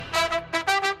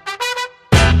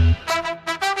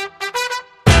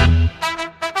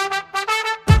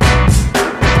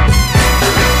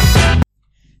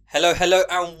Hello,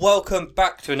 and welcome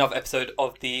back to another episode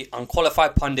of the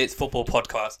Unqualified Pundits Football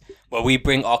Podcast, where we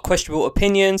bring our questionable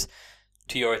opinions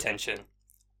to your attention.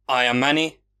 I am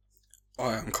Manny.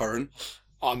 I am Curran.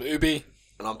 I'm Ubi.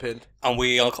 And I'm Pin. And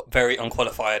we are very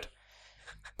unqualified.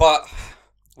 But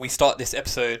we start this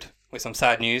episode with some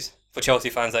sad news, for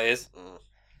Chelsea fans that is.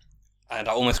 And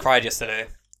I almost cried yesterday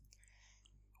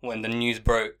when the news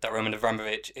broke that Roman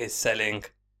Abramovich is selling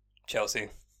Chelsea.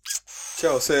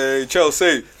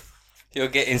 Chelsea. You're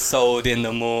getting sold in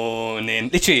the morning.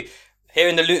 Literally,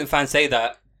 hearing the Luton fans say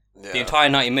that the entire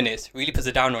 90 minutes really puts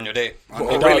a downer on your day.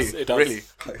 It does.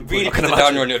 Really puts a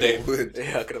downer on your day.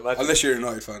 Yeah, I can imagine. Unless you're a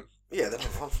United fan. Yeah,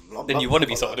 then you want to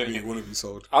be sold, don't You you? want to be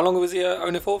sold. How long was he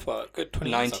owner for? A good 20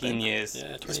 years, 19 years. Yeah,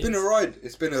 20 It's years. been a ride.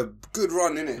 It's been a good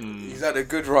run, innit? He's had a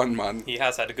good run, man. He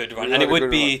has had a good run. He And had it a would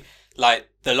good be like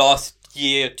the last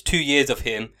year, 2 years of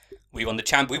him. We won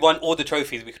the we won all the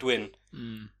trophies we could win.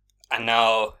 And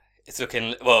now it's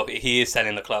looking, well, he is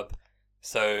selling the club.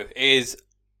 So it is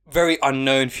very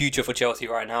unknown future for Chelsea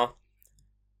right now.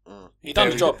 He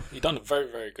done the job. He done a very,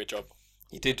 very good job.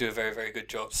 He did do a very, very good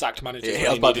job. Sacked managers. Yeah, I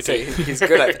was about to say, he's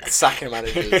good at sacking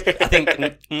managers. I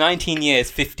think 19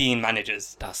 years, 15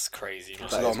 managers. That's crazy, man.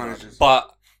 That's a lot of managers. But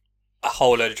a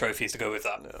whole load of trophies to go with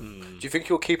that. Do you think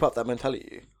he'll keep up that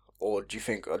mentality? Or do you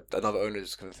think another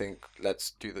owner's going to think,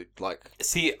 let's do the, like...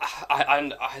 See,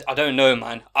 I don't know,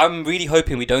 man. I'm really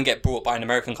hoping we don't get bought by an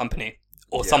American company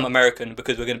or some American,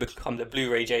 because we're going to become the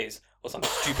Blu-ray Jays or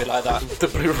something stupid like that. The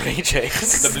Blu-ray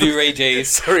Jays. The Blu-ray Jays,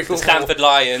 Sorry, the Stamford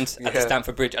Lions at the Yeah.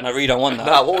 Stamford Bridge, and I really don't want that.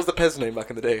 Nah, what was the Pez name back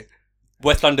in the day?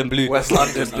 West London Blue. West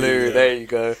London Blue, Yeah. there you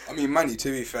go. I mean, Manny, to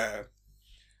be fair,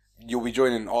 you'll be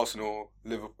joining Arsenal,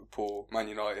 Liverpool, Man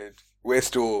United. We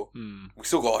still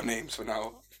got our names for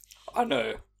now. I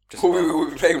know. We'll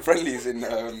be playing friendlies in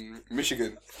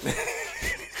Michigan.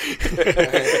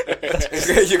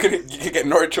 you can get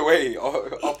Norwich away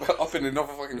up in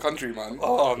another fucking country, man.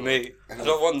 Oh, mate. I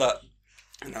don't want that.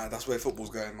 Nah, that's where football's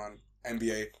going, man.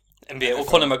 NBA. NBA. Or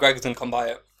Conor McGregor's going to come by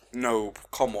it. No,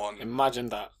 come on. Imagine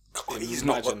that. He's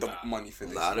not got Imagine the that. money for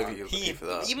this. Nah, I don't man. think he'll pay for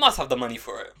that. He must have the money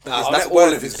for it. Nah, His that's net all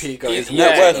worth of his is- peak. his His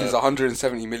net Yeah. worth is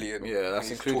 170 million. Yeah, that's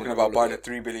He's including talking all about of buying it. a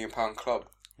 £3 billion club.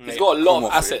 He's got a lot Come of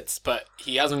off it. assets, but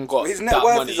he hasn't got His net that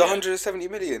worth money is yet. 170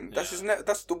 million. That's his net.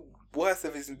 That's the worth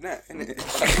of his net, isn't it?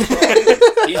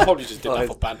 He's probably just did that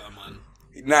for banter, man.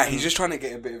 Nah, he's just trying to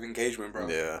get a bit of engagement, bro.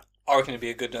 Yeah. I reckon it'd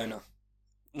be a good owner.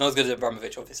 Not as good as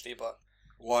Abramovich, obviously, but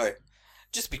Why?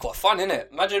 just be quite fun,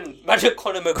 innit? Imagine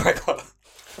Conor McGregor.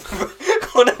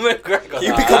 Conor McGregor.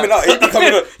 He'd be coming out.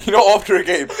 You know, after a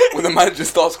game when the manager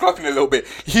starts scrapping a little bit,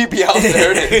 he'd be out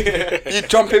there, innit? He'd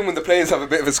jump in when the players have a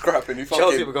bit of a scrap, and he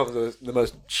Chelsea fucking. becomes the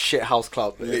most shit house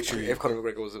club Literally. if Conor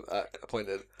McGregor was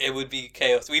appointed. It would be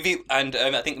chaos.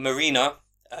 I think Marina,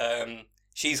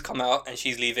 she's come out and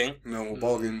she's leaving. No more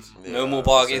bargains. No more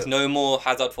bargains. No more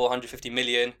Hazard for 150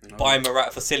 million. Buying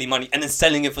Morata for silly money and then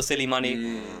selling him for silly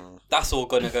money. That's all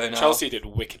gonna go now. Chelsea did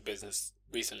wicked business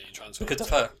recently in transfer. because of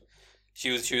her. She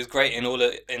was great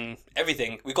in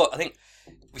everything. I think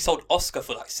we sold Oscar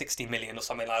for like 60 million or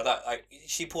something like that. Like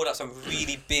she pulled out some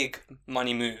really big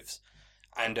money moves,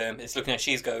 and it's looking like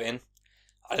she's going.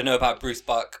 I don't know about Bruce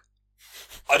Buck.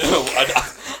 I don't know.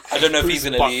 I don't know if he's Bruce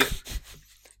gonna Buck. leave.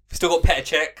 We still got Petr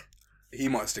Cech. He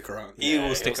might stick around. He Yeah, will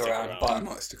he'll stick stick around, around. but He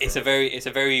might stick it's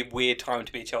a very weird time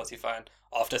to be a Chelsea fan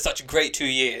after such a great 2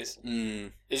 years.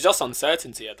 It's just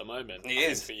uncertainty at the moment. It I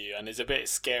think, is. for you, and it's a bit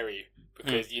scary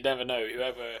because you never know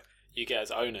whoever you get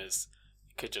as owners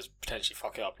could just potentially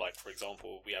fuck it up. Like for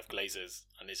example, we have Glazers,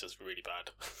 and it's just really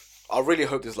bad. I really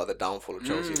hope this is like the downfall of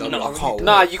Chelsea. no, I can't.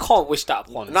 Nah, you can't wish that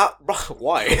upon. Nah, bro,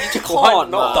 why? You Why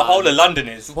can't, not? The whole of London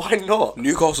is. Why not?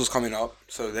 Newcastle's coming up,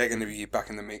 so they're going to be back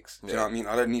in the mix. Do you know what I mean?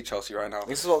 I don't need Chelsea right now.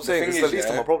 This is what I'm saying. thing It's the is, least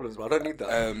of yeah, my problems, but I don't need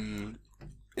that.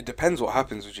 It depends what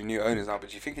happens with your new owners now, but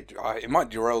do you think it might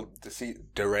derail?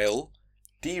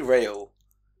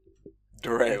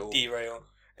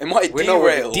 It might We know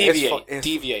what- derail.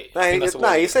 Deviate. Nah, I think that's the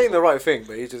word. he's saying the right thing,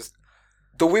 but he just...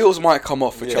 The wheels might come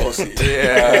off for Yeah. Chelsea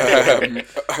Yeah.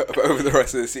 over the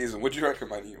rest of the season. What do you reckon,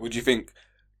 Manny? Would you think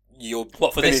you'll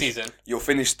What, for this season? You'll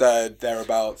finish third,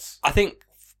 thereabouts. I think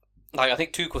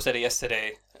Tuchel said it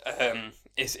yesterday.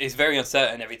 It's very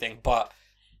uncertain and everything, but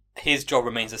his job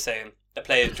remains the same. The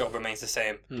player's job remains the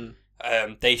same.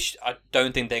 I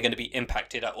don't think they're going to be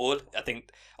impacted at all. I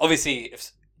think obviously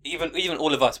if even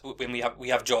all of us when we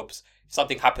have jobs, if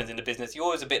something happens in the business, you're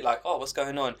always a bit like, oh, what's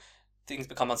going on? Things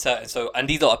become uncertain. So, and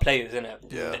these are players, isn't it?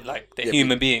 Yeah. Like they're Yeah,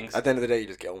 human beings. At the end of the day, you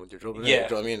just get on with your job. innit? Yeah, Do you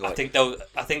know what I mean? Like,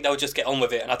 I think they'll just get on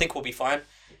with it, and I think we'll be fine.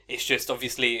 It's just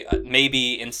obviously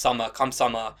maybe come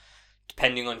summer,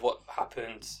 depending on what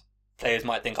happens, players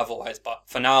might think otherwise. But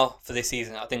for now, for this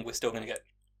season, I think we're still going to get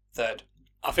third.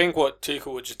 I think what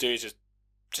Tuchel would just do is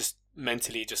just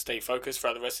mentally just stay focused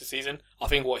throughout the rest of the season. I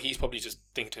think what he's probably just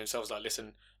thinking to himself is like,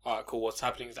 listen, all right, cool, what's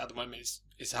happening at the moment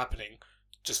is happening.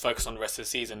 Just focus on the rest of the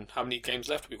season. How many games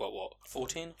left? We've got what?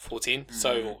 14? 14.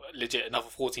 So legit another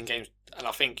 14 games, and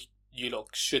I think you lot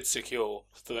should secure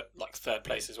third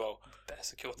place as well. Better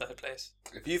secure third place.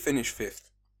 If you finish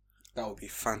 5th, that would be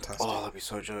fantastic. Oh, that'd be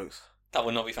so jokes. That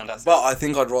would not be fantastic. But I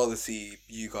think I'd rather see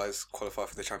you guys qualify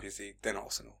for the Champions League than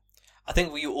Arsenal. I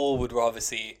think we all would rather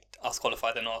see us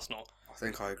qualify than Arsenal. I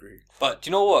think I agree. But do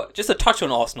you know what? Just a touch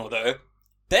on Arsenal though,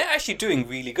 they're actually doing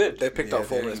really good. They picked up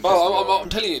form. Well, I'm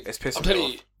telling you, It's pissing I'm telling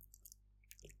me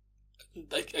you.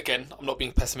 Like, again, I'm not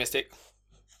being pessimistic.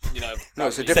 You know, No,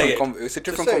 it's a Say different. it. It's a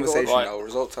different say it, go on. conversation Right. now.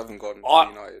 Results haven't gone I-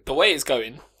 for United. the way it's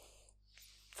going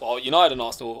for United and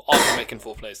Arsenal, Arsenal making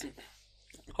 4th place,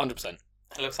 100%.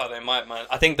 It looks like they might, man.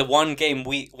 I think the one game a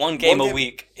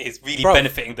week is really Bro,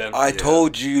 benefiting them. I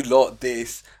told you lot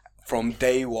this from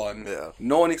day one. Yeah.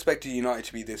 No one expected United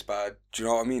to be this bad. Do you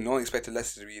know what I mean? No one expected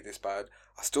Leicester to be this bad.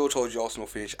 I still told you Arsenal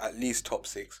finish at least top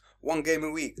 6. One game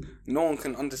a week. No one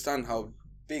can understand how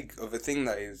big of a thing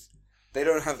that is. They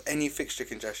don't have any fixture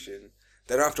congestion.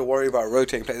 They don't have to worry about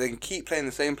rotating players. They can keep playing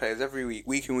the same players every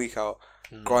week in, week out,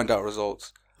 grind out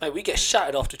results. Mate, we get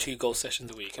shattered after 2 goal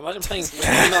sessions a week. Imagine playing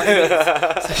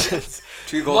 29 sessions.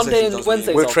 2 goal Monday sessions and doesn't Wednesdays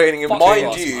mean- We're are training in fucking between.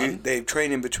 Mind fast, you, man. they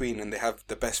train in between and they have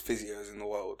the best physios in the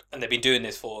world. And they've been doing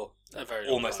this for A very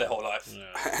long almost time. their whole life.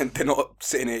 Yeah. And they're not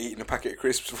sitting there eating a packet of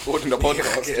crisps recording the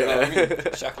podcast. Do you know what I mean?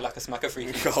 Shakalaka smacker free.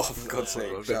 Oh, for God's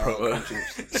sake. the Shout out promo.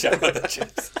 Crunchy. Shout out the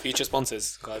chips. Future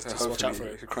sponsors, guys, just watch out for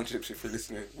it. Crunchy Chips, if you're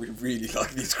listening, we really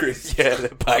like these crisps. Yeah, they're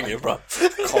banging, bro.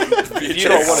 If you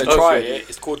don't want to try it,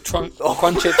 it's called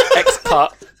Crunchit X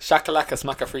Cut Shakalaka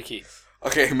Smacker Freaky.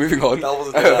 Okay, moving on. That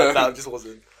wasn't that just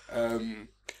wasn't.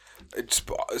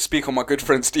 Speak on my good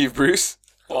friend Steve Bruce.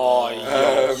 Oh,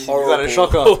 yeah. Is that a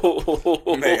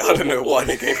shocker? Mate, I don't know why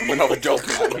they gave him another job,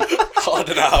 man. I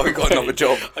don't know how he got another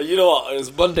job. You know what? It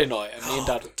was Monday night, and me and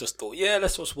Dad just thought, yeah,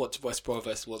 let's just watch West Brom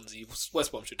versus Swansea.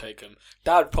 West Brom should take him.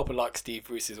 Dad proper liked Steve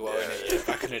Bruce as well, innit? Yeah,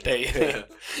 back in the day.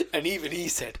 And even he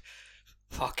said,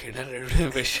 fucking hell, I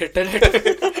remember shit.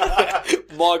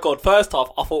 My God, first half,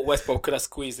 I thought West Brom could have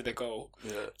squeezed in a goal.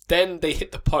 Yeah. Then they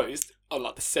hit the post on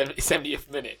like the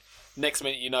 70th minute. Next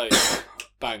minute, you know,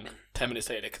 bang, 10 minutes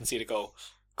later, they concede a goal.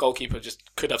 Goalkeeper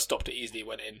just could have stopped it easily,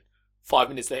 went in. 5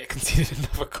 minutes later, conceded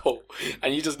another goal.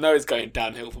 And you just know it's going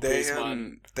downhill for Bruce,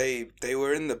 man. They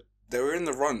were in the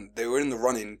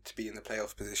running to be in the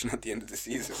playoff position at the end of the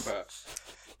season, but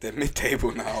they're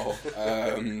mid-table now.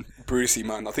 Brucey,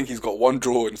 man, I think he's got 1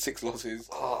 draw and 6 losses.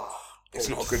 It's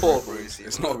not a good Poor record. Brucey,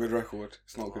 It's not a good record.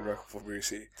 It's not a good record for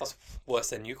Brucey. That's worse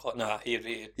than Newcastle. Nah,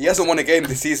 he He hasn't won a game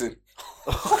this season.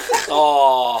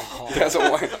 Oh, He hasn't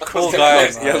won. Cool guy,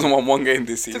 He hasn't won 1 game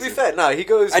this To season. be fair, no, he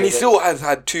goes. And he with it. still has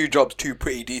had 2 jobs, 2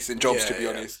 pretty decent jobs, to be Yeah.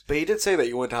 honest. But he did say that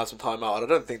he wanted to have some time out, and I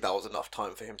don't think that was enough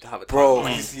time for him to have a time Bro, out.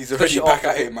 he's already back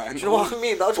at it, man. Do you know what I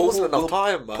mean? That just wasn't enough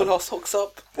time, man. Pull our socks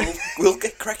up. We'll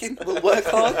get cracking. We'll work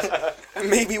hard, and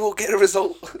maybe we'll get a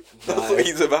result. That's what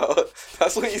he's about.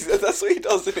 That's what he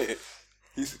does, isn't it?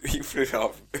 He flipped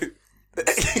up.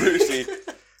 Brucey.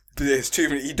 There's too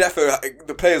many. He definitely.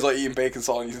 The players are eating bacon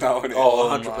sarnies now, innit? Oh,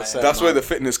 my. 100%. That's where man. the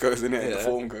fitness goes, innit? And the Yeah.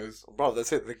 form goes. Bro,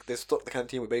 that's it. They stocked the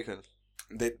canteen with bacon.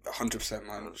 They 100%,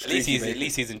 man. at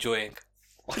least he's enjoying.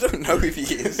 I don't know if he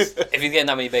is. If he's getting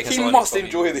that many bacon, He sarnies, must probably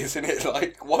enjoy will. this, innit?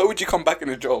 Like, why would you come back in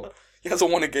a job? He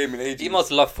hasn't won a game in ages. He must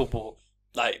love football.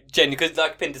 Like genuinely, because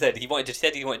like Pinter said, he wanted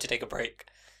to take a break.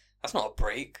 That's not a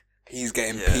break. He's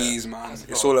getting Yeah. peas, man. That's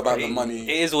It's not all a about break. the money.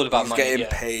 It is all about He's money. getting Yeah.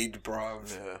 paid, bro.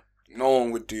 Yeah. No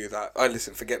one would do that. Oh,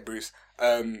 listen, forget Bruce.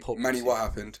 Poor Manny, Brucey. what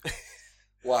happened?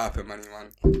 What happened, Manny,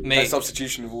 man? Mate, Best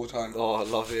substitution of all time. Oh, I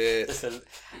love it.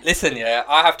 listen, yeah,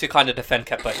 I have to kind of defend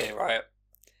Kepa here, right?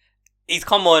 He's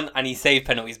come on and he saved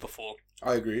penalties before.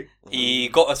 I agree. He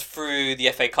got us through the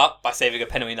FA Cup by saving a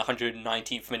penalty in the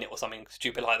 119th minute or something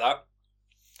stupid like that.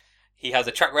 He has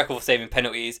a track record of saving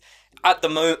penalties. At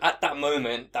that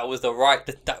moment, that was the right.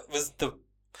 That was the.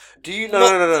 Do you no?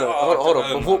 Oh, Hold I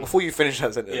don't on. know, Before you finish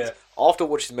that sentence, Yeah. after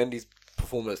watching Mendy's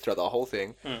performance throughout the whole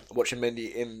thing, Hmm. watching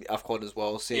Mendy in AFCON as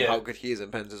well, seeing Yeah. how good he is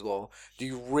in pens as well, do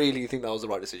you really think that was the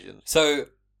right decision? So,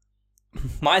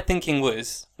 my thinking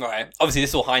was right. Obviously,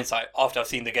 this is all hindsight after I've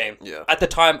seen the game. Yeah. At the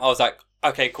time, I was like,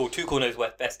 okay, cool. Tuchel knows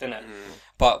what's best, innit?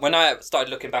 But when I started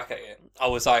looking back at it, I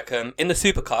was like, in the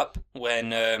Super Cup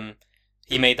when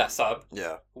he made that sub,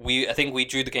 Yeah. I think we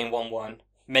drew the game 1-1.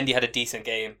 Mendy had a decent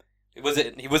game. He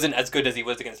wasn't as good as he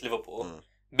was against Liverpool.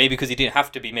 maybe because he didn't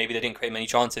have to be, maybe they didn't create many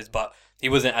chances, but he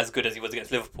wasn't as good as he was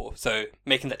against Liverpool. So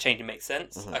making that change makes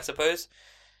sense, I suppose.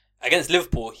 Against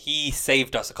Liverpool, he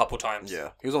saved us a couple times. Yeah,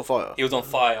 he was on fire. He was on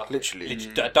fire. Literally.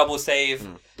 A double save.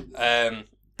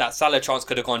 That Salah chance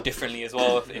could have gone differently as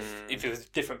well if it was a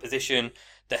different position.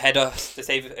 The header, the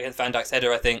save against Van Dijk's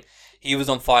header, I think he was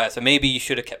on fire. So maybe you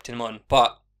should have kept him on,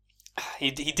 but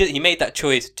he made that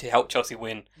choice to help Chelsea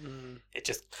win. It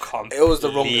just It was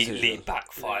the wrong decision.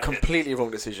 Backfired. Completely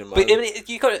wrong decision, man. But I mean,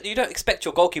 you don't expect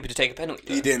your goalkeeper to take a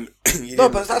penalty. He didn't. No,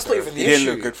 but that's not even the issue. He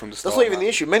didn't look good from the start. That's not even the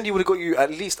issue. Mendy would have got you at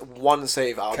least one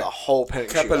save out of that whole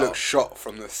penalty Kepa shootout. looked shot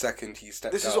from the second he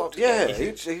stepped out. This is what,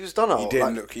 he was done out.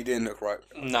 He didn't look right.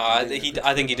 No, I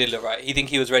think he did look right. He think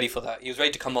he was ready for that. He was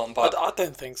ready to come on, but I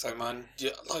don't think so, man.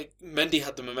 Like Mendy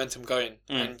had the momentum going,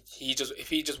 and if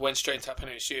he just went straight into that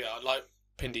penalty shootout, like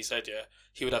Pindy said,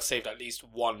 he would have saved at least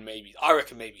one, maybe. I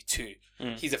reckon maybe two.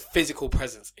 He's a physical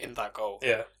presence in that goal.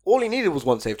 Yeah. All he needed was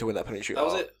one save to win that penalty shootout. That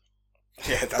was it.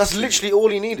 Yeah, that's literally all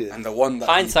he needed. And the one that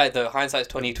hindsight's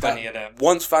 2020.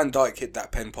 Once Van Dijk hit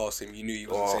that pen past him, you knew he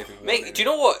wasn't saving. Mate, do you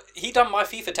know what he done? My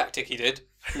FIFA tactic he did.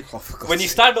 When you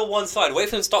stand on one side, wait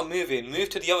for him to start moving, move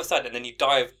to the other side, and then you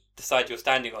dive the side you're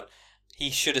standing on.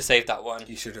 He should have saved that one.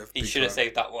 He should have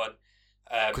saved that one.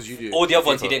 Because you do. All the other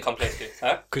ones he didn't come close to.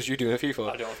 Huh? Because you do in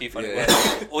FIFA. I do on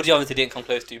FIFA. All the others he didn't come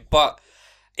close to. But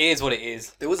it is what it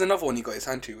is. There was another one he got his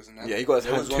hand to, wasn't there? Yeah, he got his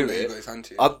hand to it. He got his hand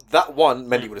to. That one,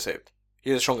 Mendy would have saved. He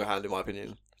has a stronger hand, in my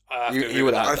opinion. He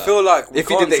would have. I feel like if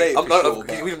he did he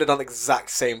would have done the exact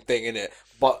same thing in it.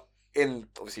 But in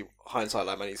obviously hindsight,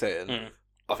 like Manny's saying,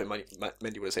 I think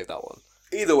Mendy would have saved that one.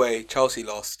 Either way, Chelsea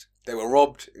lost. They were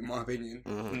robbed, in my opinion.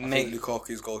 Mm-hmm. I think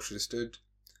Lukaku's goal should have stood.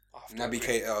 Naby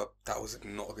Keita, that was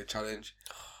not a good challenge.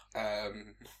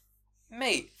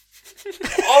 Mate,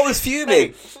 I was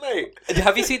fuming. Mate,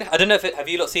 have you seen? I don't know if have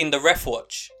you lot seen the ref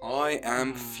watch? I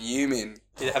am fuming.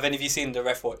 Have any of you seen the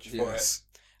ref watch for Yes.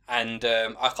 it? And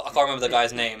I can't remember the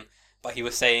guy's name, but he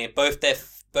was saying both their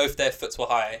foots were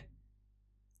high,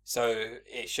 so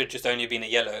it should just only have been a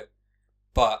yellow.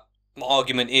 But my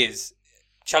argument is,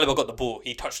 Chalobah got the ball.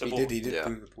 He touched the ball. He did. Yeah.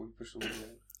 Push the ball, he pushed the ball, yeah.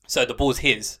 So the ball's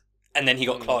his, and then he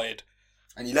got clotted.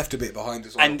 And he left a bit behind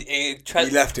as well. And he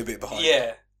left a bit behind.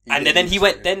 Yeah. Then he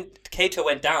went. Then Keita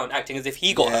went down, acting as if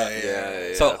he got hurt.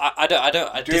 Yeah. So I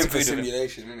Doing disagree for with him.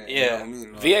 simulation, innit? Yeah. You know what I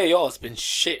mean? Like, VAR's been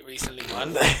shit recently,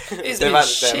 man. It's They've been had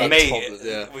shit. Mate, problems,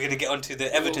 yeah. we're gonna get onto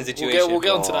the Everton situation. We'll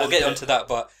get onto that. We'll get onto that,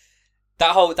 but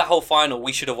that whole final,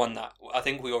 we should have won that. I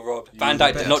think we were robbed. Van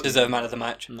Dijk did not deserve man of the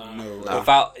match. No.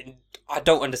 Without, I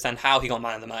don't understand how he got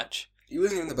man of the match. He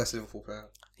wasn't even the best Liverpool player.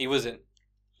 He wasn't.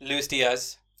 Luis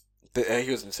Diaz, he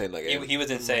was insane that game. he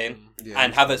was insane, Yeah,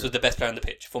 and Havertz was the best player on the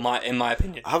pitch in my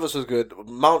opinion. Havertz was good.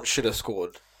 Mount should have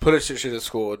scored. Pulisic should have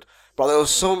scored. But there were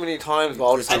so many times where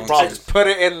I was like, bro, just put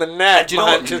it in the net, do you know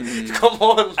man. what? Just, come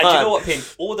on, man. And do you know what, Pin?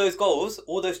 All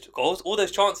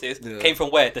those chances came from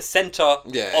where? The centre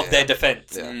of their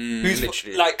defence. Yeah. Who's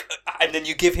Literally. and then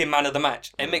you give him man of the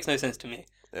match. It makes no sense to me.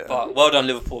 Yeah. But well done,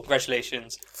 Liverpool.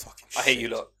 Congratulations. Fucking I hate shit. you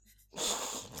lot.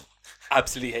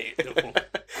 Absolutely hate Liverpool.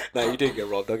 No, you didn't get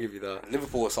robbed. I'll give you that.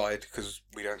 Liverpool aside, because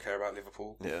we don't care about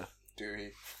Liverpool, Yeah. do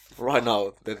we? Right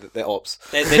now, they're ops.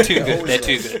 They're too good. They're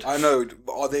too good. I know,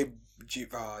 but are they...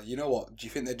 you know what? Do you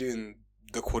think they're doing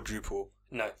the quadruple?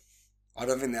 No. I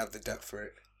don't think they have the depth for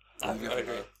it. I agree.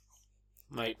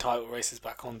 Mate, title race is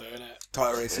back on though, isn't it?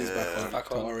 Title race is back on.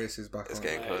 Back on. Title race is back It's on.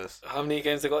 getting close. How many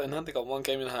games they got in hand? They got one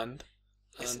game in hand,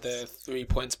 and they're 3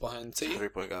 points behind City.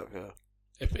 3-point gap, yeah.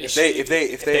 If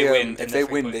they win, then they're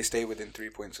 3 win, points. they stay within 3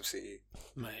 points of City.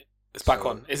 Mate, it's back So-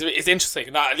 on. It's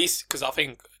interesting. Now, at least because I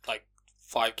think like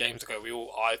 5 games ago,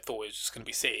 I thought it was just going to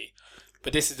be City.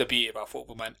 But this is the beauty about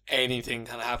football, man. Anything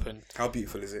can happen. How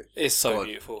beautiful is it? It's so God.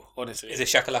 beautiful, honestly. Is it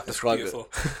Shakalaka? Describe Beautiful.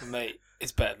 Mate,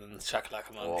 it's better than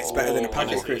Shakalaka, man. Oh. It's better than a packet of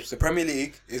honestly. crisps. The Premier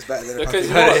League is better than a Because packet You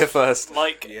of heard it what? here first.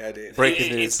 Like, Yeah, it is. Breaking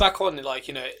it's news. back on. Like,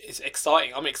 you know, it's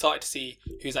exciting. I'm excited to see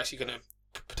who's actually going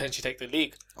to potentially take the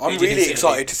league. I'm Who do you really think's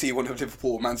excited to see one of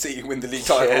Liverpool, Man City win the league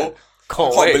title. Yeah. I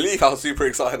Can't can't wait. believe how super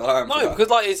excited I am. for No, that. because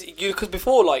like because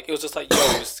before like it was just like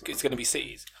it's going to be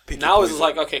City's. Pick Now your it's poison.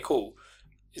 like okay, cool.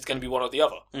 It's going to be one or the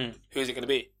other. Mm. Who's it going to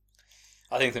be?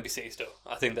 I think it's going to be City still.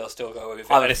 I think they'll still go with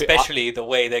it. I And think- especially the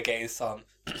way they're getting some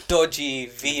dodgy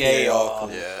VAR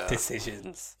Yeah.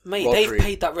 decisions. Mate, Rodri. they've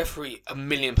paid that referee £1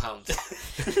 million.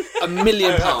 £1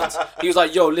 million. He was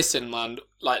like, "Yo, listen, man.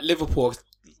 Like Liverpool,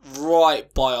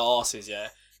 right by our asses. Yeah,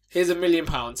 here's £1 million.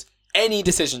 Any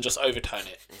decision, just overturn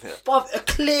it." Yeah. Bruv, a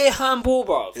clear handball,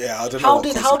 bruv. Yeah, I don't know. How what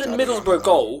did concept I don't know Middlesbrough about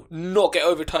goal not get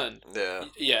overturned? Yeah.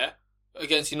 Yeah,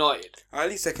 against United. that. At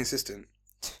least they're consistent.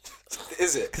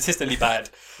 Is it? Consistently bad.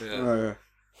 Yeah.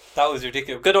 That was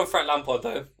ridiculous. Good on Frank Lampard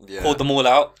though. Yeah. Called them all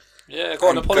out. Yeah, go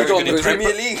on, And apologize. good on the Good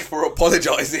Premier League for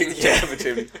apologising to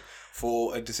Everton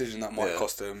for a decision that might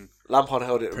cost them. Lampard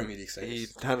held it. Premier League He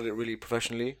status. handled it really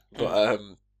professionally, but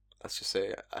let's just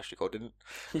say Ashley Cole didn't.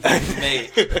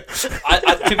 Mate,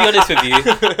 to be honest with you,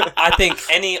 I think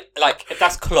if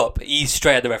that's Klopp, he's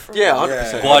straight at the referee. Yeah,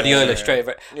 100%. Guardiola straight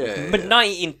at Yeah, But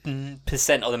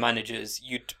 90% of the managers,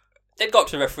 they'd go up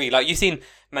to the referee. Like, you've seen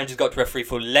managers go up to the referee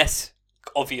for less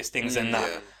obvious things than that.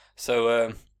 Yeah.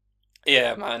 So,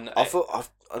 yeah, man. I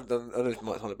know this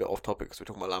might sound a bit off topic because we're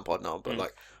talking about Lampard now, but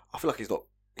like I feel like he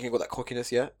ain't got that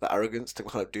cockiness yet, that arrogance to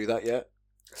kind of do that yet.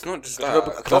 It's not just No, that.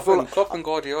 but- 'cause I Klopp, feel and, like- Klopp and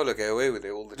Guardiola get away with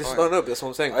it all the Just, time. no, but that's what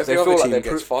I'm saying. 'cause Every they other feel like team they're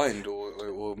gets fined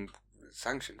or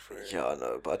sanctioned for it. Yeah, I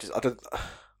know, but I don't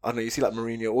know. You see, like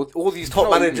Mourinho, all these top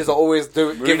No, managers are always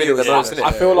giving it the Mourinho's most. yeah, Innit?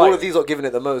 I feel all like- of these are giving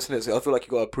it the most. Innit? So I feel like you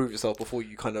got to prove yourself before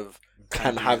you kind of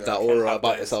can do have that, that can aura have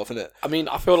about that. yourself. Innit? I mean,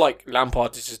 I feel like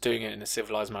Lampard is just doing it in a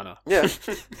civilized manner. Yeah,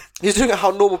 he's doing it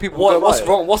how normal people go What's about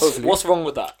it, wrong? hopefully. What's wrong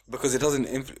with that? Because it doesn't.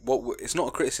 It's not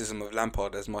a criticism of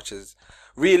Lampard as much as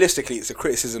realistically, it's a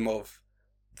criticism of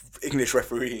English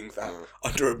refereeing that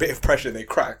under a bit of pressure they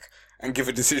crack and give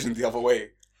a decision the other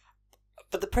way.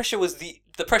 But the pressure was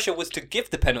to give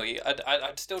the penalty.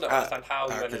 I still don't understand how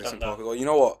you would have done that. Well, you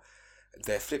know what?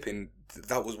 They're flipping.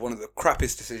 That was one of the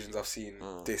crappiest decisions I've seen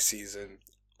this season.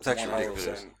 It's actually 100%.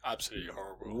 ridiculous. Absolutely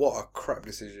horrible. What a crap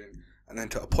decision. And then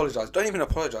to apologise. Don't even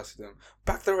apologise to them.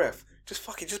 Back the ref.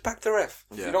 Just back the ref.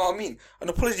 Yeah. You know what I mean? An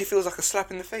apology feels like a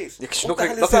slap in the face. Yeah, 'cause What the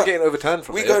hell is nothing's that? getting overturned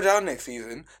from We it. go down next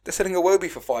season. They're selling Iwobi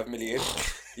for $5 million.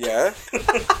 Yeah.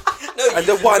 No, And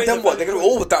then what? They're going to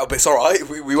all that. But it's all right.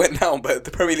 We went down, but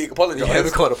the Premier League apologised. Yeah,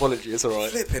 we got an apology. It's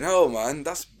alright. Flipping hell, man.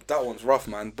 That one's rough,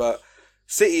 man. But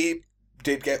City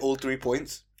did get all 3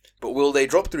 points. But will they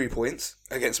drop 3 points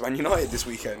against Man United this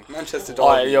weekend? Manchester Derby.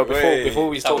 Alright, yo, Hey. before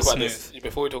we That talk was about smooth.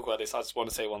 this, I just want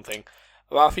to say one thing.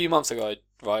 About a few months ago,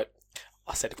 right,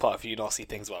 I said quite a few nasty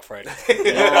things about Fred. Hold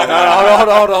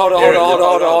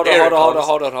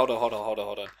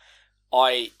on.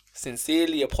 I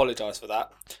sincerely apologise for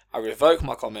that. I revoke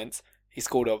my comments. He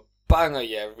scored a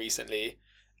banger, recently.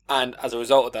 And as a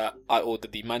result of that, I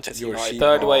ordered the Manchester You're a United sheep.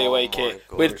 third Oh away my kit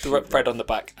God, with you're a Fred sheep. on the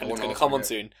back. And I it's wanna going to come on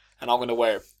ask you soon. And I'm going to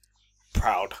wear it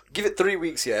proud. Give it 3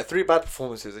 weeks. Yeah, 3 bad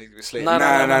performances. And you'd be slated. No,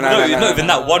 No, not even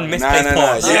that one misplaced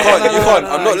pass. You No, can't. no, You no, can't. no,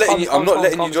 I'm no, not no, letting you. I'm not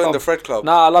letting you come, join come. the Fred Club.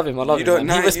 Nah, I love him. You don't.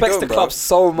 Man. He respects the bro. club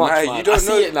so much, Nah, man. you don't I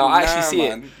see it now. I actually see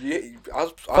it.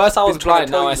 First I was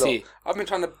blind, now I see. I've been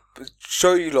trying to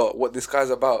show you lot what this guy's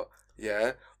about.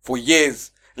 Yeah, for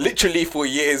years, literally for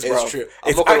years, It's bro. true. I'm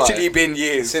It's not gonna actually lie. been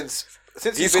years. Since He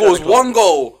he's been at scores the club. one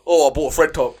goal. Oh, I bought a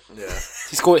Fred top. Yeah.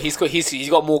 He's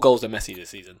got more goals than Messi this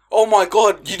season. Oh my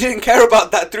god, you didn't care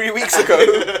about that 3 weeks ago.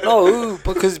 No,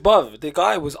 because bruv, the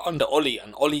guy was under Ollie,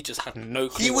 and Ollie just had no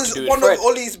clue He what was to do with one Fred. of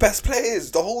Ollie's best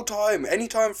players the whole time.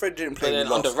 Anytime Fred didn't play, But we then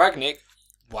lost. under Ragnick,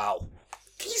 wow.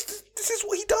 This is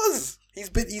what he does. He's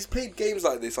played games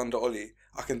like this under Ollie.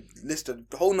 I can list a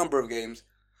whole number of games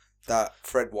that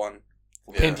Fred won.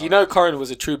 Pin, do you know Corin was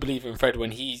a true believer in Fred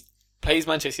when he plays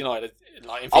Manchester United?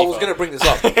 Like in FIFA. I was going to bring this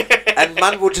up. And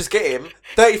man will just get him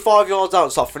 35 yards out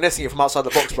and start finessing it from outside the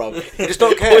box, bro. You just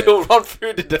don't care. He'll run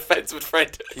through the defence with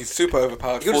Fred. He's super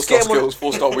overpowered. You 4-star just get him on-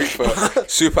 skills, 4-star weak foot.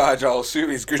 Super agile.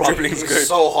 His good Bro, dribbling's he's good.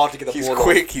 so hard to get the He's ball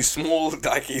quick. He's small.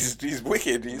 Like he's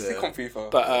wicked. He's Yeah. sick on FIFA.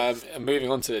 But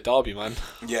moving on to the derby, man.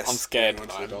 yes, I'm scared.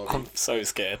 moving on to the Man. derby. I'm so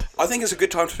scared. I think it's a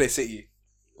good time to play City.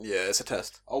 off. Yeah, it's a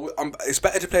test. It's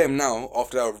better to play him now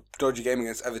after that dodgy game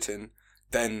against Everton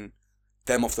than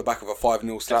them off the back of a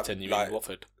 5-0 slap. Everton, you like, mean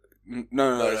Watford?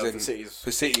 No, No, as for in City's.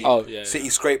 for City. Oh, yeah, City yeah.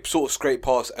 scrape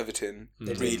past Everton,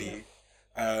 Mm. really.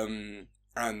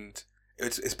 And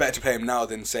it's better to play him now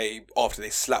than say after they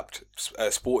slapped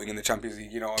Sporting in the Champions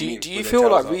League. You know what I mean? Do you With their feel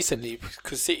tails like up. recently,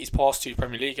 because City's past 2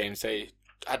 Premier League games, they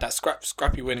had that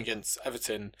scrappy win against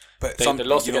Everton, But they some-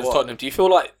 lost you know against what? Tottenham. Do you feel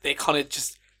like they kind of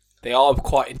just, they are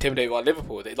quite intimidated by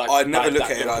Liverpool? They, like, I never like look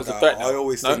at it like Liverpool's a that. threat now. I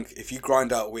always No? think if you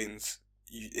grind out wins,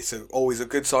 it's always a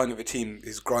good sign of a team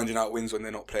is grinding out wins when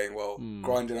they're not playing well.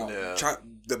 Grinding out Yeah.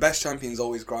 the best champions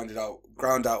always ground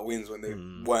out wins when they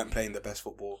weren't playing the best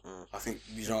football. I think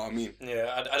you know what I mean.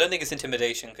 Yeah, I don't think it's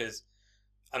intimidation because,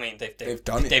 I mean, they've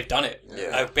done it. They've done it.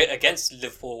 Yeah. A bit against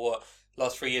Liverpool. What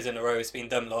last 3 years in a row? It's been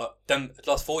them lot. Them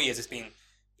last 4 years. It's been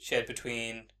shared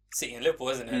between City and Liverpool,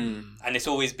 isn't it? And it's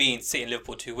always been City and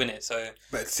Liverpool to win it. So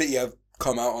But City have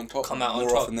come out on top more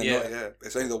top, often than yeah. not. Yeah,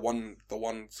 it's only the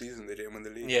one season they didn't win the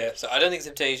league. yeah, so I don't think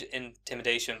it's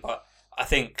intimidation, but I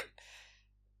think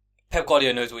Pep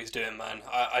Guardiola knows what he's doing, man.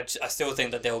 I still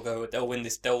think that they'll win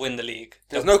the league.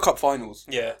 There's no cup finals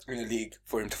Yeah. in the league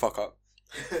for him to fuck up.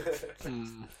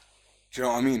 Do you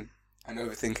know what I mean? And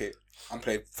overthink it. And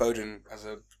play Foden as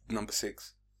a number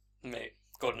 6. Mate,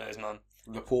 God knows, man.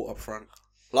 Laporte up front.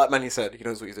 Like Manny said, he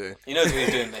knows what he's doing. He knows what he's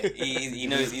doing, mate. He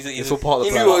knows he's It's all part of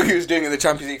He the knew plan. what he was doing in the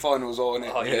Champions League finals, wasn't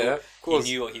it? Oh, Yeah, of course.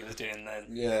 He knew what he was doing then.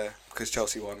 Yeah, because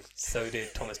Chelsea won. So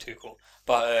did Thomas Tuchel.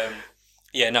 But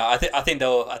yeah, no, I think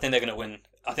they're gonna win.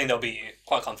 I think they'll beat you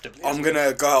quite comfortably. I'm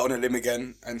gonna go out on a limb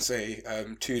again and say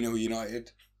 2-0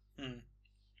 United.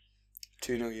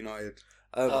 2-0 United.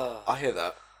 I hear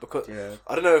that. Because Yeah.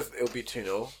 I don't know if it'll be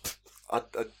 2-0.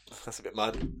 That's a bit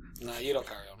mad. Nah, you don't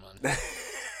carry on, man.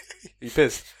 You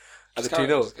pissed? At the Just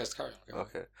carry on, 2-0? just carry on.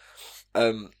 Okay.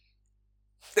 I'm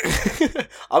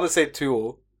going to say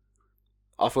 2-0.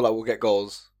 I feel like we'll get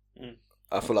goals.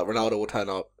 I feel like Ronaldo will turn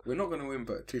up. We're not gonna win,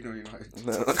 but 2-0 United.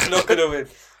 No. not gonna win,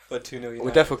 but 2-0.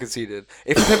 We're definitely conceding.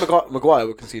 If we play Maguire,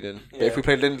 we're conceding. But if Yeah. we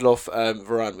play Lindelof,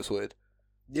 Varane, we're sorted.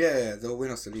 Yeah, they'll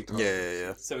win us the league.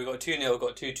 Yeah. So we got 2-0,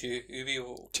 got 2-2. Ubi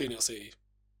will... 2-0 City.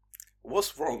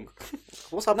 What's wrong?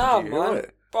 What's happening Nah, to you? man. You're right.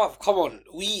 Bruv, come on.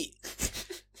 We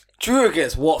drew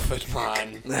against Watford,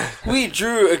 man. We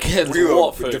drew against We were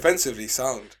Watford. defensively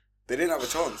sound. They didn't have a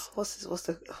chance. What's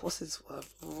his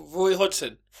Roy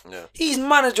Hodgson. Yeah. He's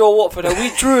manager of Watford and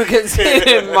we drew against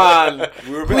him, man.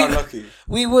 We were a bit unlucky.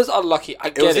 We was unlucky. I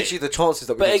It get was it. literally the chances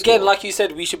that we But didn't again, score. like you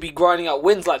said, we should be grinding out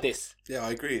wins like this. Yeah,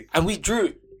 I agree. And we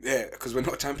drew. Yeah, because we're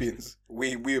not champions.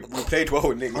 We played well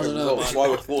in League. I don't know, That's man. why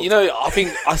we're fourth. You know, I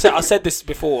think I said this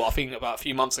before. I think about a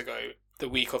few months ago, the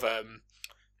week of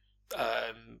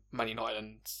Man United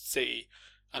and City,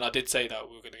 and I did say that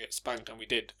we were going to get spanked, and we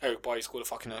did. Eric Bailly scored a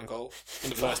fucking own goal in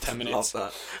the first 10 minutes.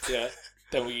 Love that. Yeah.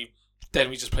 Then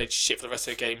we just played shit for the rest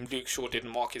of the game. Luke Shaw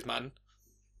didn't mark his man.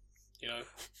 You know.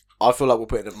 I feel like we'll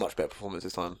put in a much better performance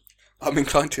this time. I'm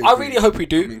inclined to I agree. really hope we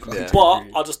do. I'm inclined Yeah. to But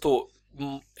agree. I just thought,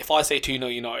 if I say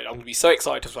 2-0 United, I'm going to be so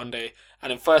excited for Sunday.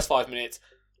 And in first 5 minutes,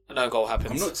 an own goal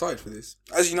happens. I'm not excited for this.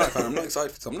 As a United fan, I'm not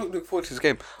excited for this. I'm not looking forward to this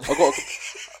game.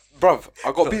 Bruv,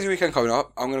 I've got a busy weekend coming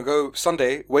up. I'm going to go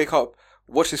Sunday, wake up,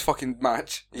 watch this fucking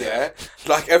match. Yeah.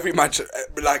 Like every match,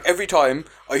 like every time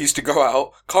I used to go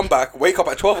out, come back, wake up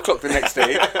at 12 o'clock the next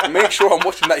day, make sure I'm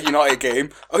watching that United game,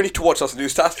 only to watch us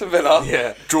lose to Aston Villa,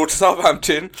 Yeah. draw to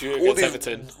Southampton, Draw against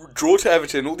Everton. draw to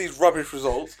Everton, all these rubbish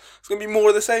results. It's going to be more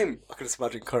of the same. I can just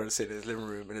imagine Curran sitting in his living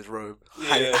room in his robe,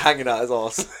 Yeah. hanging out his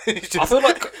arse. I feel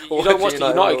like you don't watch the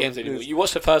United games anymore. You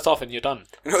watch the first half and you're done.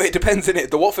 You know, it depends,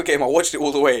 innit? The Watford game, I watched it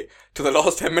all the way. To the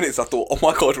last 10 minutes, I thought, oh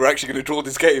my God, we're actually going to draw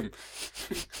this game.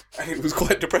 And it was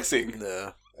quite depressing.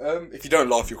 Yeah. If you don't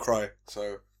laugh, you'll cry.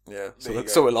 So, Yeah. There you go.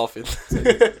 So we're laughing.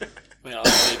 I mean,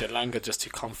 I needed Langer just to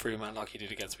come through, man, like he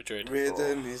did against Madrid.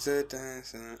 rhythm is a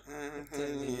dancer.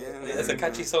 It's a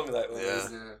catchy song, that one.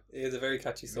 Yeah. It is a very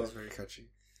catchy song. It's very catchy.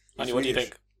 Andy, what do you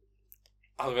Swedish. think?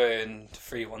 I'll go in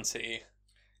 3-1 City.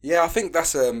 Yeah, I think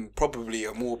that's probably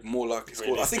a more likely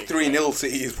score. I think Realistic, 3-0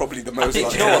 City is probably the most think,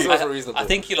 likely. you know what, That's reasonable. I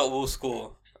think you lot will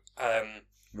score.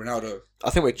 Ronaldo. I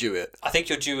think we're due it. I think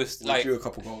you're due Like, do a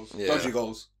couple goals. Yeah. Dodgy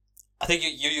goals. I think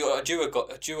you are due a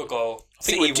goal. I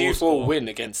think we're due for a win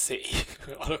against City.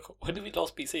 When did we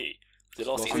last beat City? Was it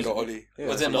last Under season? Oli. Yeah,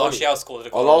 Was it's it under Martial Oli. scored a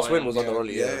Our goal? last win was under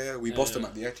Oli, Yeah, we bossed them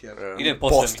at the Etihad. Yeah. You didn't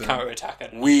boss Bossed them, them. counter attack,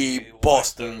 and We you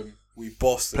bossed whacked them. We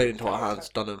bossed them. Played into our hands,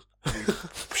 done them.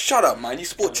 Shut up, man. You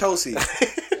support Chelsea.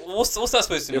 What's that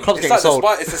supposed to Your mean? club's It's getting like sold.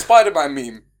 it's a Spider-Man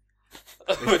meme.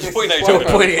 Just pointing at each We're other.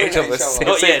 pointing at each other. Not Same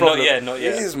Not yet, not problem. yet, not It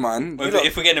yet. is, man. Well, You lot-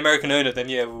 if we get an American owner, then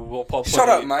yeah, we'll pop. Shut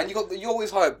up, man. You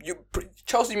always hype.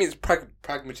 Chelsea means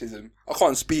pragmatism. I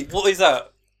can't speak. What is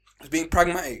that? It's being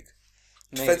pragmatic,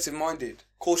 Mate, defensive minded,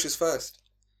 cautious first.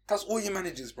 That's all your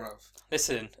managers, bruv.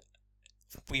 listen,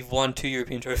 we've won 2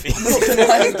 European trophies. I'm not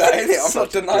denying that, innit? I'm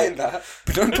not denying that.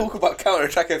 But don't talk about counter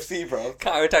attack FC, bruv.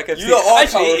 Counter attack FC. You lot are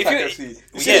Actually, counter if attack you FC.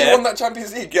 You said yeah. you won that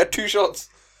Champions League. You had 2 shots.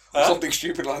 Or Huh? something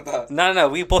stupid like that. No,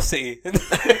 we bossed City.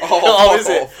 Oh, is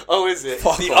it? Oh, is it?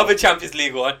 Fuck The off. other Champions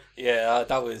League one, yeah,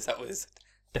 that was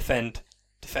defend.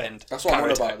 That's what I'm on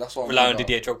counter-attack. about. That's what I'm Rely on on about.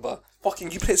 Didier Drogba.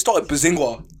 Fucking, you started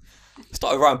Bazingwa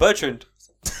Started Ryan Bertrand.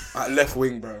 at left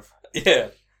wing, bruv. Yeah,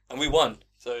 and we won.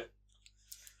 So,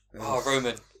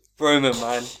 Roman,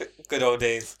 man, good old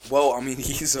days. Well, I mean,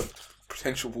 he's a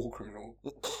potential war criminal.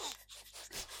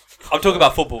 I'm talking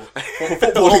about football.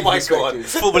 Oh my God.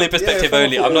 Footballing perspective from a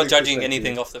only. I'm not footballing judging perspective.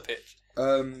 anything off the pitch.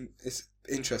 It's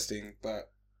interesting, but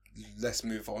let's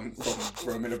move on from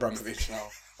Roman Abramovich now.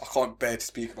 I can't bear to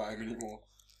speak about him anymore.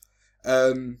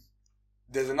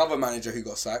 There's another manager who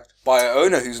got sacked by an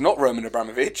owner who's not Roman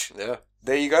Abramovich. Yeah.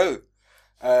 There you go.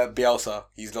 Bielsa,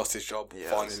 he's lost his job,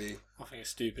 Yes. finally. I think it's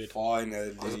stupid. Finally.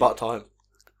 It was about time.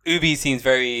 Ubi seems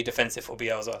very defensive for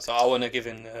Bielsa, so I want to give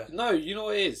him. No, you know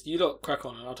what it is. You lot crack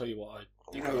on and I'll tell you what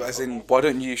No, as in, why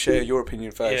don't you share your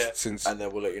opinion first? Yeah. Since And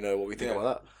then we'll let you know what we think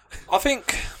about that. I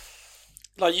think,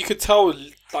 like, you could tell,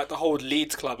 like, the whole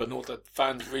Leeds club and all the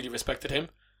fans really respected him.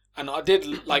 And I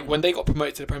did, like, when they got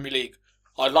promoted to the Premier League,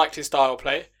 I liked his style of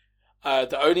play.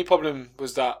 The only problem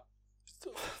was that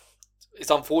it's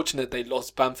unfortunate they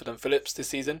lost Bamford and Phillips this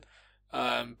season,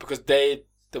 because they're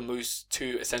the most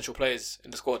two essential players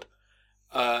in the squad.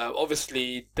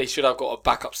 Obviously, they should have got a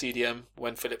backup CDM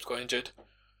when Phillips got injured.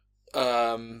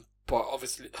 But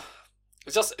obviously,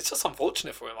 it's just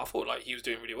unfortunate for him. I thought like he was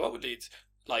doing really well with Leeds.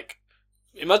 Like,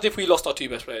 imagine if we lost our two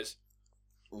best players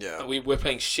Yeah. and we're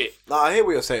playing shit. No, I hear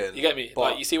what you're saying. You get me? But-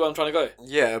 Like, you see where I'm trying to go?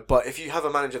 Yeah, but if you have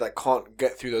a manager that can't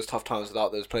get through those tough times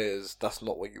without those players, that's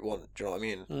not what you want. Do you know what I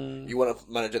mean? You want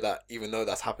a manager that, even though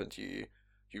that's happened to you,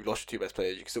 you lost your two best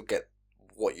players, you can still get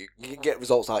you can get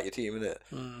results out of your team, innit?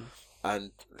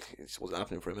 And it just wasn't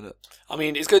happening for him, innit? I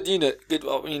mean, it's good, good.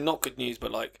 I mean, not good news,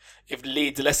 but like, if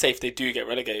Leeds, let's say if they do get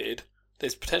relegated,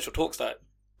 there's potential talks that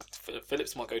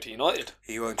Phillips might go to United.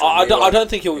 he won't. I don't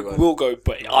think he won't. will go,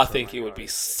 but I won't think join he would be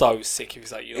United. so sick if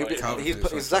he's at United. Calvin He's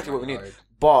Phillips exactly what we need. United.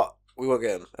 But we won't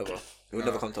get him, ever. He would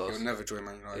never come to us. He'll never join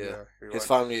Man United. Yeah. Yeah, His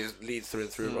family is Leeds through and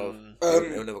through, bro.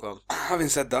 He'll never come. Having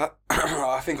said that,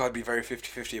 I think I'd be very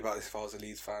 50-50 about this if I was a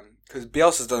Leeds fan. Because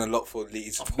Bielsa's done a lot for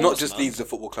Leeds. Of course, Not just man. Leeds, the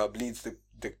football club, Leeds,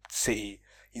 the city.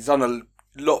 He's done a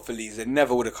lot for Leeds. They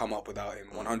never would have come up without him,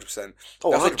 100%.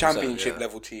 Oh, That's a 100%, championship yeah.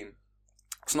 level team.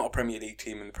 It's not a Premier League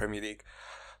team in the Premier League.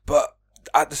 But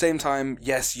at the same time,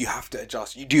 yes, you have to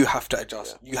adjust. You do have to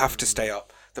adjust. You have to stay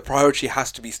up. The priority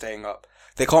has to be staying up.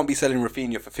 They can't be selling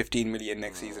Rafinha for 15 million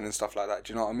next season and stuff like that.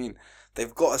 Do you know what I mean?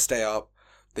 They've got to stay up.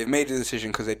 They've made a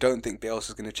decision because they don't think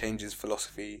Bielsa's going to change his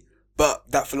philosophy. But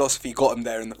that philosophy got him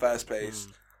there in the first place.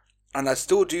 And I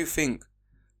still do think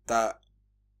that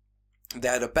they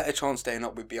had a better chance staying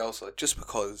up with Bielsa just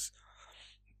because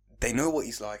they know what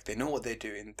he's like. They know what they're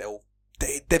doing.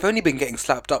 They've only been getting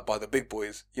slapped up by the big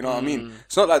boys. You know what I mean?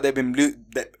 It's not like they've been...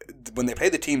 when they play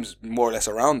the teams more or less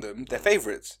around them, they're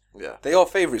favourites. Yeah. They are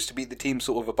favourites to beat the teams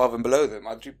sort of above and below them.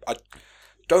 I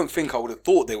don't think I would have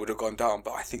thought they would have gone down,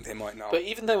 but I think they might now. But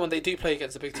even though when they do play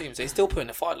against the big teams, they still put in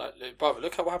a fight. Like, brother,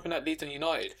 look at what happened at Leeds and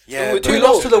United. Yeah, we but- We two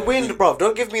lost to the wind, bruv.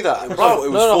 Don't give me that. Bruv,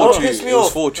 it was no, 4-2. piss me It was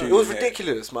off. 4-2. It was yeah.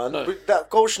 ridiculous, man. No. That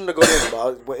goal shouldn't have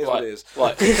gone in, but it is what it is.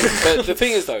 Right. But the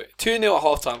thing is, though, 2-0 at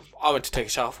half time, I went to take a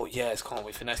shower. I thought, yes, can't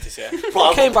we finesse this, yeah?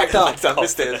 I came back down. I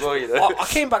missed it as well, you know. I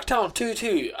came back down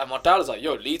 2-2, and my dad was like,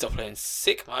 yo, Leeds are playing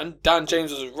sick, man. Dan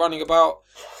James was running about.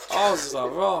 I was just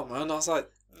like, raw, man. I was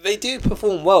like, they do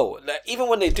perform well. Like, even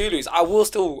when they do lose, I will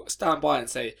still stand by and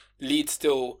say Leeds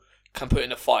still can put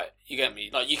in a fight. You get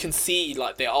me? Like, you can see,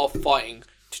 like, they are fighting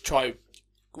to try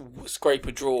scrape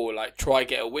a draw, like, try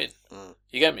get a win.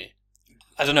 You get me?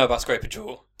 I don't know about scrape a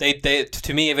draw. They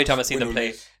to me, every time I see Win them or play,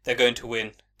 lose. they're going to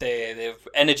win. They're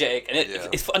energetic, and Yeah.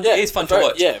 it's fun. Yeah, It is fun very, to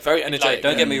watch. Yeah, very energetic. Like,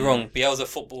 don't get me wrong, Bielsa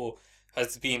football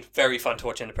has been very fun to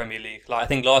watch in the Premier League. Like, I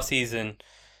think last season,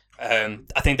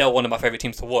 I think they were one of my favourite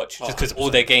teams to watch, just because all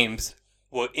their games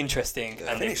were interesting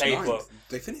and they Finished played ninth. well.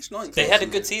 They finished ninth. They last had a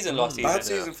season. good season last season. Bad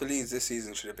season for Leeds this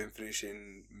season should have been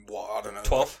finishing, I don't know.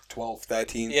 12th? 12th,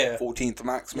 13th, Yeah. 14th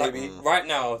max, Like, maybe. right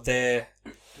now, they're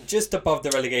just above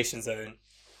the relegation zone,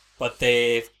 but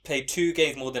they've played 2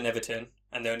 games more than Everton,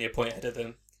 and they're only a point ahead of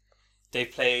them.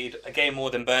 They've played a game more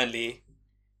than Burnley,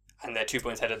 and they're 2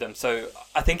 points ahead of them. So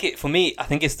I think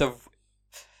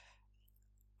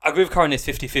I agree with Curran, it's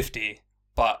 50-50,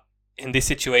 but in this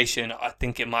situation, I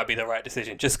think it might be the right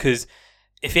decision. Just because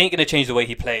if he ain't going to change the way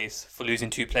he plays for losing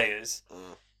 2 players,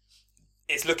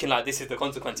 it's looking like this is the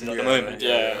consequences at the moment.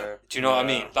 Yeah. Do you know what I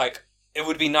mean? Like, it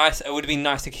would be nice. It would be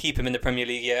nice to keep him in the Premier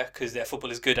League, yeah, because their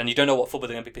football is good, and you don't know what football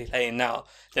they're going to be playing now.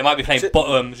 They might be playing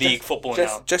bottom league football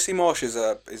now. Jesse Marsh he's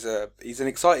an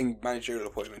exciting managerial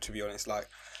appointment, to be honest. Like,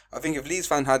 I think if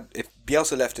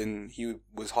Bielsa left and he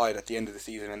was hired at the end of the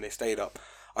season and they stayed up,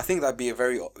 I think that'd be a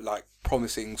very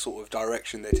promising sort of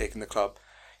direction they're taking the club.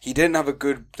 He didn't have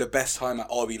the best time at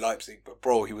RB Leipzig, but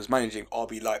bro, he was managing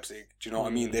RB Leipzig. Do you know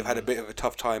what I mean? They've had a bit of a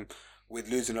tough time with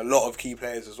losing a lot of key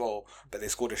players as well, but they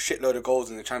scored a shitload of goals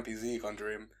in the Champions League under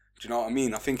him. Do you know what I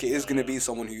mean? I think it is going to be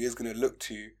someone who is going to look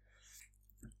to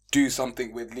do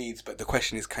something with Leeds, but the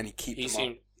question is, can he keep them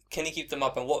up? Can he keep them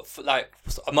up? And what, I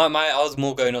was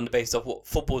more going on the basis of what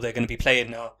football they're going to be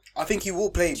playing now. I think he will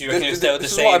play. Do you reckon he'll stay with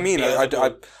This the is what I same mean.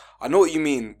 Bielsa I know what you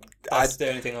mean. That's the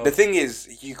only thing. The thing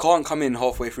is, you can't come in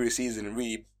halfway through a season and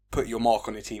really put your mark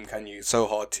on a team, can you? It's so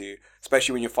hard to,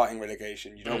 especially when you're fighting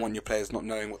relegation. You don't want your players not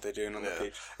knowing what they're doing on the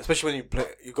pitch. Especially when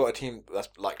you've got a team that's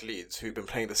like Leeds who've been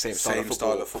playing the same style of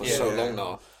football for yeah, so yeah. long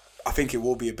now. I think it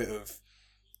will be a bit of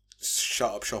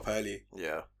shut up shop early.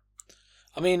 Yeah.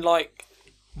 I mean, like,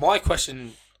 My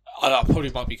question, I probably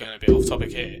might be going a bit off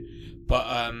topic here,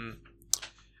 but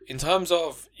in terms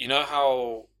of, you know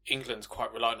how England's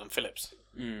quite reliant on Phillips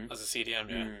as a CDM,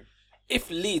 yeah? If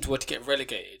Leeds were to get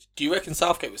relegated, do you reckon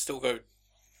Southgate would still go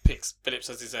pick Phillips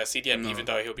as his CDM, even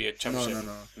though he'll be a championship?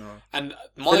 No. And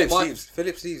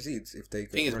Phillips leaves Leeds if they.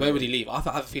 Thing is, where would he leave? I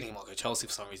have a feeling he might go Chelsea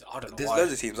for some reason. I don't know There's why.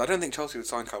 loads of teams. I don't think Chelsea would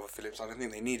sign Calvin Phillips. I don't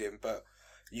think they need him, but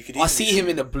you could. I see him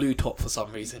in a blue top for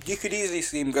some reason. You could easily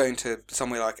see him going to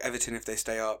somewhere like Everton if they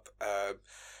stay up.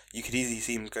 You could easily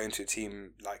see him going to a team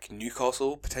like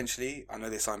Newcastle potentially. I know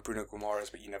they signed Bruno Guimaraes,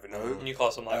 but you never know.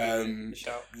 Newcastle might be a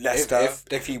shout. Leicester,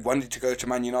 if he wanted to go to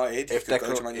Man United, he could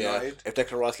go to Man United. If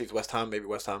Declan Rice leaves West Ham, maybe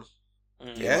West Ham.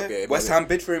 Yeah, West Ham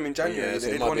bid for him in January. Yeah, so they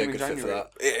it did might want be a him in good fit for January.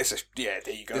 that.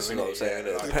 There you go. This is what I'm saying.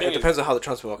 Yeah, It depends on how the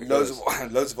transfer market loads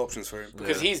goes. of options for him.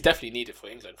 Because he's definitely needed for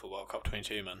England for World Cup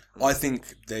 22, man. I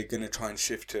think they're gonna try and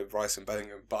shift to Rice and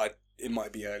Bellingham, but it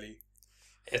might be early.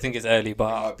 I think it's early, It but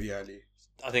might be early.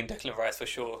 I think Declan Rice for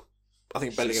sure. I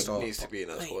think Should Bellingham start. needs to be in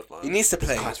that squad, man. He needs to play.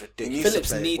 This guy's He ridiculous. needs Phillips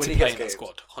to play. needs When to he play gets in that games.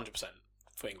 squad, 100%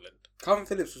 for England. Calvin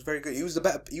Phillips was very good. He was the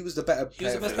better. He was the better. He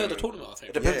was the best player of the for tournament, I think.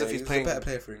 It depends Yeah, if he's he was playing. the better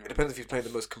player for It England. depends if he's playing the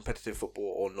most competitive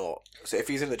football or not. So if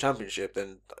he's in the Championship,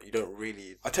 then you don't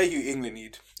really I tell you, who England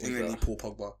need. England that? need Paul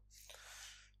Pogba. a I think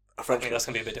Oh, Frenchman. that's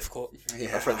gonna be a bit difficult.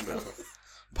 Yeah, A Frenchman.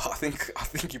 But I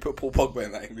think you put Paul Pogba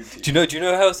in that England team. Do you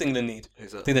know who else England need?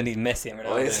 Who's I that? think they need Messi and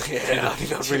Oh, Ronaldo. yeah, I think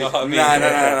that's Do you know really- what I mean?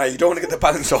 Nah. You don't want to get the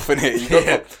balance off in it. You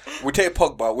got we'll take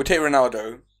Pogba. We'll take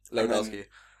Ronaldo. and then Lewandowski.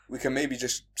 We can maybe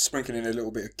just sprinkle in a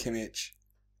little bit of Kimmich.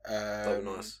 That would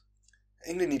be nice.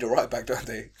 England need a right back, don't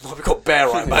they? No, we've got bare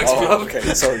right backs. Oh, okay,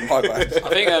 sorry, my bad. I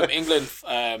think England,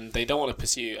 they don't want to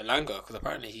pursue Elanga because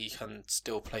apparently he can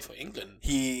still play for England.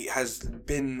 He has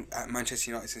been at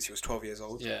Manchester United since he was 12 years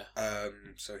old. Yeah.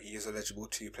 So he is eligible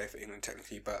to play for England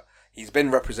technically, but he's been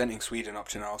representing Sweden up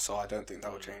to now, so I don't think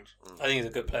that will change. I think he's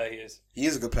a good player. He is. He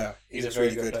is a good player. He's a He's very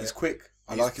really good good. player. He's quick.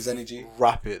 I He's like his energy.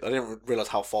 Rapid. I didn't realise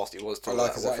how fast he was I to like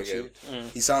that his Watford attitude. game.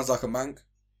 He sounds like a man.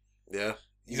 Yeah.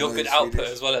 He's got good output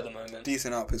as well at the moment.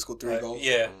 Decent output. Scored 3 goals.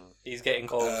 Yeah, he's getting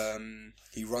goals.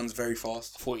 He runs very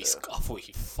fast. I thought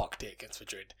he fucked it against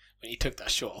Madrid. When he took that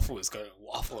shot, I thought it was going.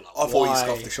 I thought I thought why? he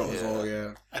scuffed the shot as Yeah. well.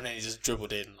 Yeah. And then he just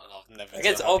dribbled in. And I've never Against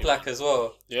been so All happy, Black man. as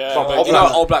well. Yeah, But but you know,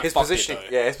 All Black his fucked position. it,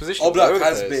 though. Yeah, his position. Oblak all over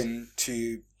has the place. been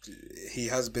to. He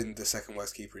has been the second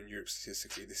worst keeper in Europe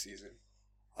statistically this season.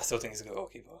 I still think he's a good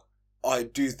goalkeeper. I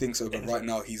do think so, but right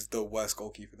now he's the worst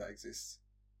goalkeeper that exists.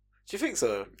 Do you think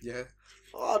so? Yeah.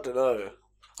 I don't know.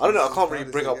 I can't really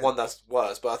Proud bring as up it one that's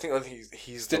worse, but I think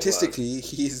he's Statistically,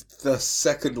 he's the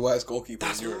second worst goalkeeper the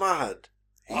worst. in That's Europe. mad.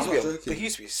 He I'm used, not to be joking. he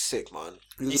used to be sick, man.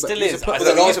 He still is. For I the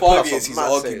think last he's a put 5 up years, some he's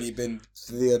mad arguably saves. been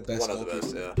the best One of the goalkeeper.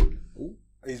 best, yeah.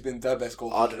 He's been the best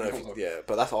goalkeeper. I don't know if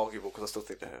but that's arguable because I still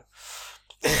think they're.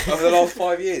 Over the last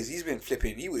 5 years, he's been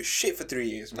flipping. He was shit for 3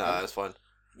 years, man. Nah, it's fine.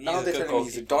 Now a they're good telling me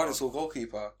he's a goalkeeper. dinosaur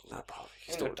goalkeeper. Nah, bro,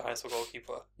 He's not a dinosaur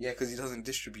goalkeeper. Yeah, because he doesn't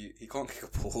distribute. He can't kick a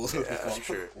ball. Yeah, He that's can't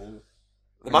true. kick a ball.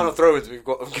 The amount of throw-ins we've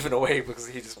got given away because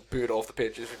he just booed off the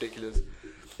pitch is ridiculous.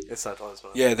 It's sad times,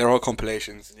 man. Yeah, there are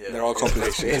compilations. Yeah. There are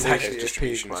compilations. It's Yeah, actually- it's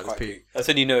distribution peak, is man, quite it's peak. That's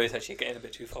when you know it's actually getting a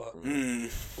bit too far. We'll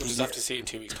just have to see in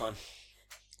 2 weeks' time.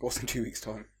 What's in 2 weeks'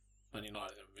 time? Man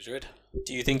United and Madrid.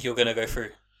 Do you think you're gonna go through?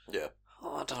 Yeah.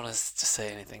 Oh, I don't want to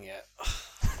say anything yet.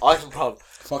 I can probably.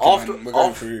 Fuck it, man. We're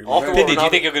going through. We're after going what Piddy, do you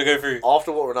Ronaldo- think you're gonna go through?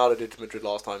 After what Ronaldo did to Madrid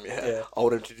last time, Yeah. I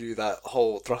want him to do that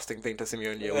whole thrusting thing to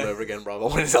Simeone all over again, bro. I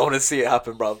want to see it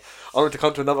happen, bro. I want him to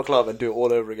come to another club and do it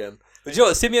all over again. But you know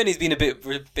what? Simeone's been a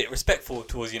bit respectful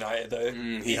towards United though.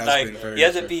 he has like, been very he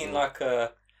hasn't been respectful.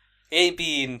 like he ain't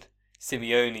been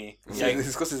Simeone. Yeah, Like,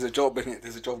 it's because there's a job in it.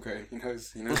 There's a job going. He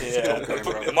knows. He knows there's a yeah, job going,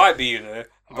 bro. it might be, you know,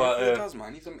 But but he does,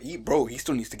 man. He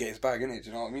still needs to get his bag in it. Do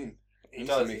you know what I mean? He needs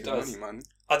does, to make he his does. money, man.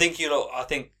 I think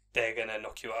they're gonna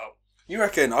knock you out. You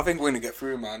reckon? I think we're gonna get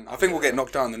through, man. I think we'll get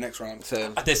knocked down in the next round.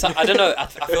 So, I don't know. I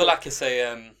feel like it's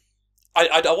a.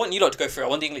 I want you lot to go through. I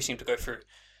want the English team to go through.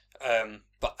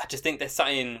 But I just think there's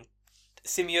something.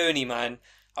 Simeone, man.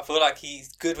 I feel like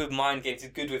he's good with mind games.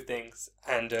 He's good with things,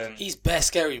 and He's bare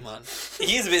scary, man.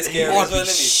 he is a bit scary I'd as well, be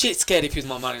isn't shit scared if he was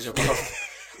my manager, bro. he?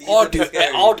 He's a I'd bit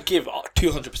scary. give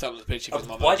 200% of the pitch if he was my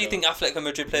manager. Why do you think Atletico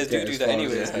Madrid players Get do as that far as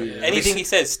anyways? they do, yeah. Anything he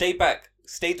says, stay back,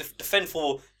 defend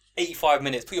for 85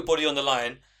 minutes, put your body on the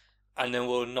line, and then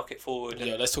we'll knock it forward.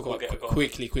 Yeah, let's talk we'll about get a goal.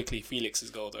 quickly Felix's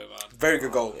goal, though, man. Very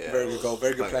good goal. Yeah. Very good goal.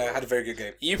 Very good Thank player. you. Had a very good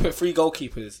game. You put 3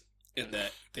 goalkeepers in there,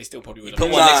 they still probably would put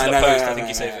have. one next to the post, I think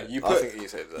you saved it. You I put. think you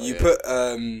said that. You yeah.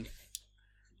 put.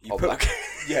 You put. Oblak.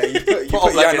 Yeah, you put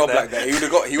Oblak Jan in Oblak there.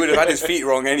 there. He would have had his feet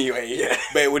wrong anyway. Yeah.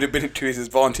 But it would have been to his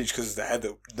advantage because the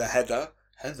header.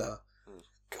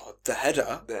 God. the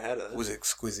header The header was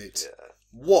exquisite. Yeah.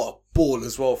 What a ball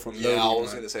as well from Lodi. Yeah, I was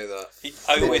man. going to say that.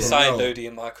 I always Yeah. sign No. Lodi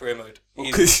in my career mode.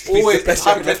 Because Always he's the best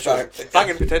high young left potential. back.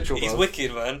 Banging potential, He's bro.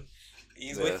 wicked, man.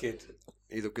 He's Yeah. wicked.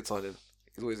 He's a good signing.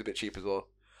 He's always a bit cheap as well.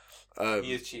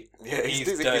 He is cheap. Yeah, He's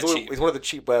he's dirt always- cheap. he's one of the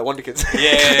cheap wonder kids.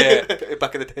 Yeah.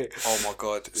 Back in the day. Oh my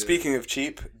god. Speaking of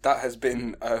cheap, that has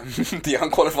been the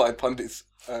Unqualified Pundits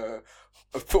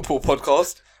football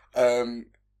podcast.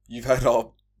 You've heard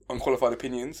our unqualified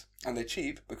opinions, and they're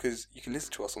cheap because you can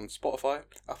listen to us on Spotify,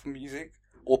 Apple Music,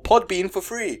 or Podbean for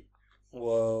free.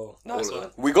 Whoa. Nice All of one.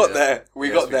 it. We got Yeah. there. We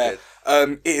Yes, got we there.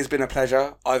 did. It has been a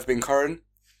pleasure. I've been Curran.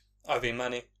 I've been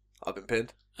Manny. I've been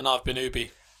pinned. And I've been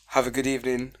Ubi. Have a good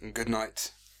evening and good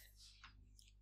night.